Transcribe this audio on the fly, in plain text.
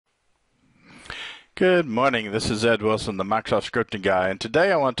Good morning. This is Ed Wilson, the Microsoft Scripting Guy, and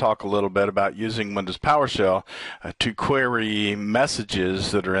today I want to talk a little bit about using Windows PowerShell to query messages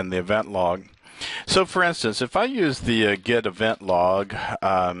that are in the event log. So, for instance, if I use the get event log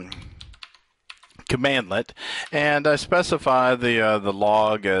commandlet and I specify the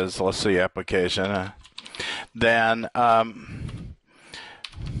log as, let's see, application, then I'm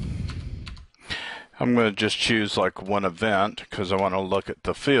going to just choose like one event because I want to look at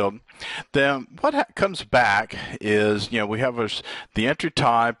the field. Then what comes back is, we have the entry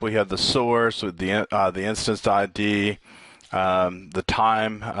type, we have the source with the instance ID, the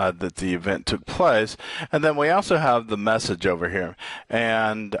time that the event took place, and then we also have the message over here.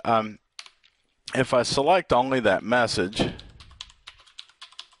 And if I select only that message,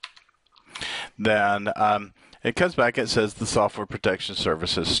 then it comes back and says the software protection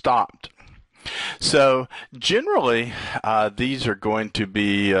service has stopped. So generally, these are going to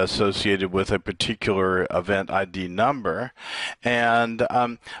be associated with a particular event ID number, and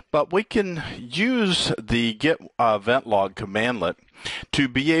but we can use the get event log commandlet to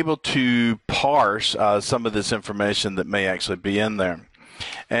be able to parse some of this information that may actually be in there.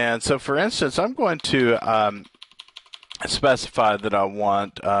 And so, for instance, I'm going to specify that I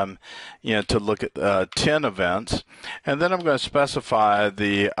want to look at 10 events, and then I'm going to specify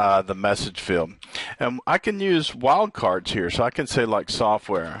the message field. And I can use wildcards here, so I can say like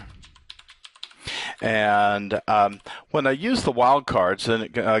software. And when I use the wildcards, then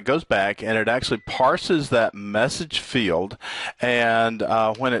it goes back and it actually parses that message field. And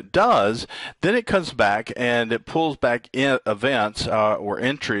when it does, then it comes back and it pulls back in events or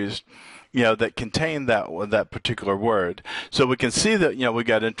entries that contain that particular word. So we can see that we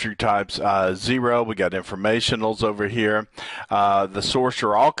got entry types 0, we got informationals over here. The source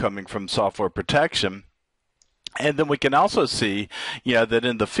are all coming from software protection. And then we can also see, that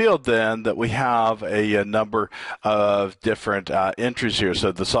in the field then that we have a number of different entries here.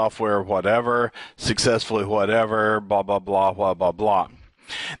 So the software whatever, successfully whatever, blah, blah, blah, blah, blah, blah.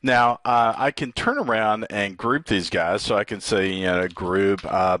 Now, I can turn around and group these guys. So I can say, group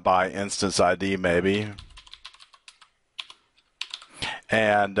by instance ID maybe.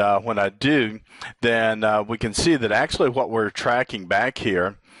 And when I do, then we can see that actually what we're tracking back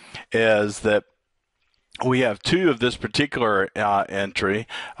here is that we have 2 of this particular entry,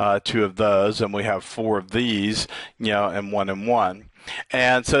 2 of those, and we have 4 of these, and 1 and 1.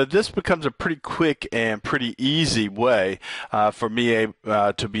 And so this becomes a pretty quick and pretty easy way for me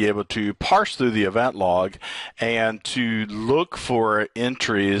to be able to parse through the event log and to look for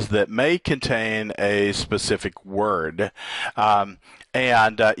entries that may contain a specific word.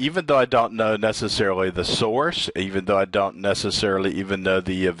 And even though I don't know necessarily the source, even though I don't necessarily even know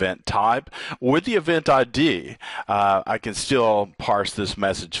the event type or the event ID, I can still parse this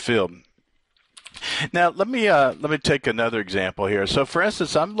message field. Now let me take another example here. So for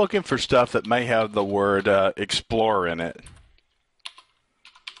instance, I'm looking for stuff that may have the word Explorer in it.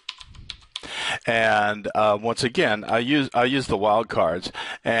 And once again, I use the wildcards,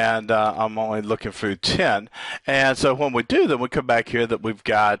 and I'm only looking for 10. And so when we do, then we come back here that we've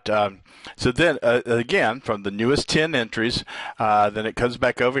got. So then again, from the newest 10 entries, then it comes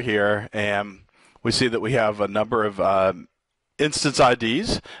back over here, and we see that we have a number of instance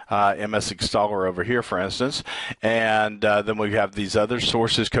IDs, MS Installer over here, for instance, and then we have these other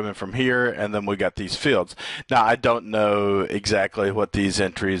sources coming from here, and then we got these fields. Now, I don't know exactly what these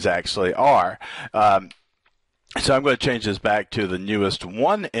entries actually are, so I'm going to change this back to the newest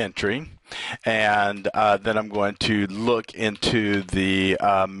 1 entry, and then I'm going to look into the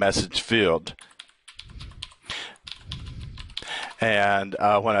message field. And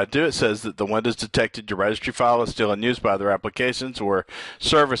when I do, it says that the Windows detected your registry file is still in use by other applications or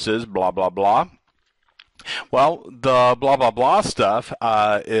services, blah, blah, blah. Well, the blah, blah, blah stuff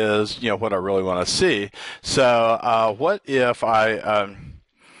is, what I really want to see. So what if I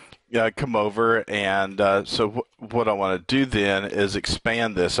come over and so what I want to do then is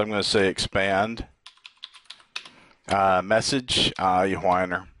expand this. I'm going to say expand message, you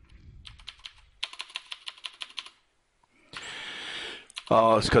whiner.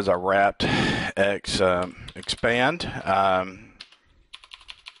 Oh, it's because I wrapped expand.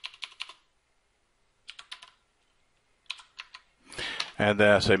 And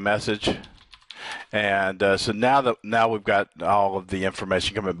then I say message. And so now we've got all of the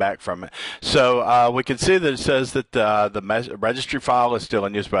information coming back from it. So we can see that it says that the registry file is still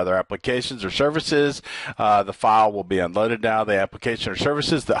in use by other applications or services. The file will be unloaded now. The application or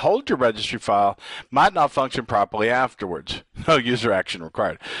services that hold your registry file might not function properly afterwards. no user action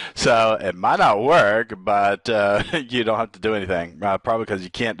required. So it might not work, but you don't have to do anything, probably because you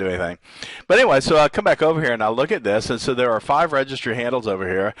can't do anything. But anyway, so I'll come back over here and I'll look at this. And so there are 5 registry handles over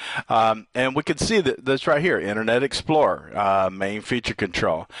here. And we can see that that's right here, Internet Explorer, main feature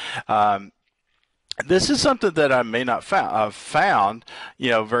control. This is something that I may not have found,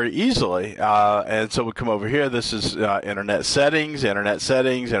 very easily. And so we come over here. This is Internet Settings, Internet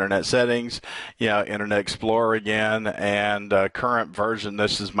Settings, Internet Settings, Internet Explorer again, and current version.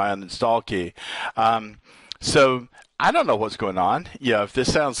 This is my uninstall key. So I don't know what's going on. If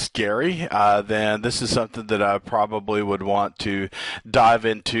this sounds scary, then this is something that I probably would want to dive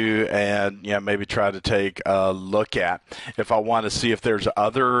into and maybe try to take a look at. If I want to see if there's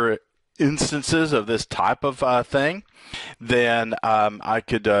other instances of this type of thing, then I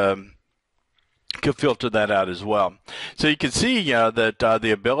could filter that out as well. So you can see that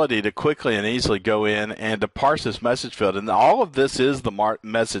the ability to quickly and easily go in and to parse this message field, and all of this is the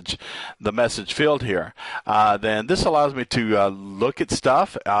message field here. Then this allows me to look at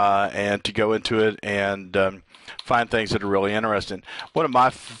stuff and to go into it and find things that are really interesting. One of my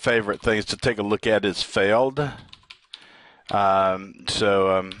favorite things to take a look at is failed.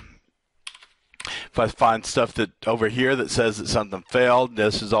 If I find stuff that over here that says that something failed,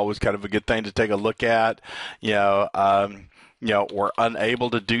 this is always kind of a good thing to take a look at. We're unable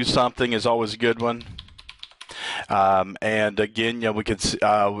to do something is always a good one. And again, we could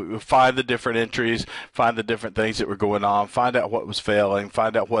find the different entries, find the different things that were going on, find out what was failing,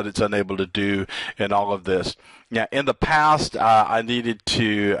 find out what it's unable to do, and all of this. Now, in the past, I needed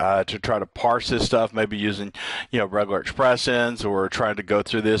to try to parse this stuff, maybe using regular expressions or trying to go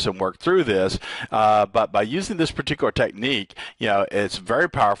through this and work through this. But by using this particular technique, it's very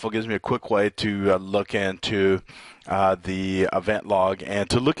powerful. It gives me a quick way to look into the event log and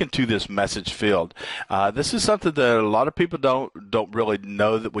to look into this message field. This is something that a lot of people don't really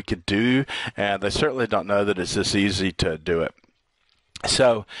know that we could do, and they certainly don't know that it's this easy to do it.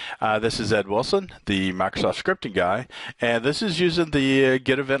 So this is Ed Wilson, the Microsoft scripting guy, and this is using the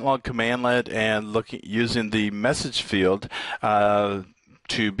get event log commandlet and using the message field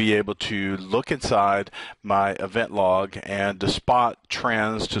to be able to look inside my event log and to spot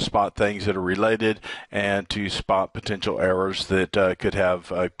trends, to spot things that are related, and to spot potential errors that could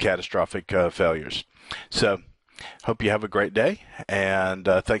have catastrophic failures. So hope you have a great day, and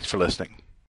thanks for listening.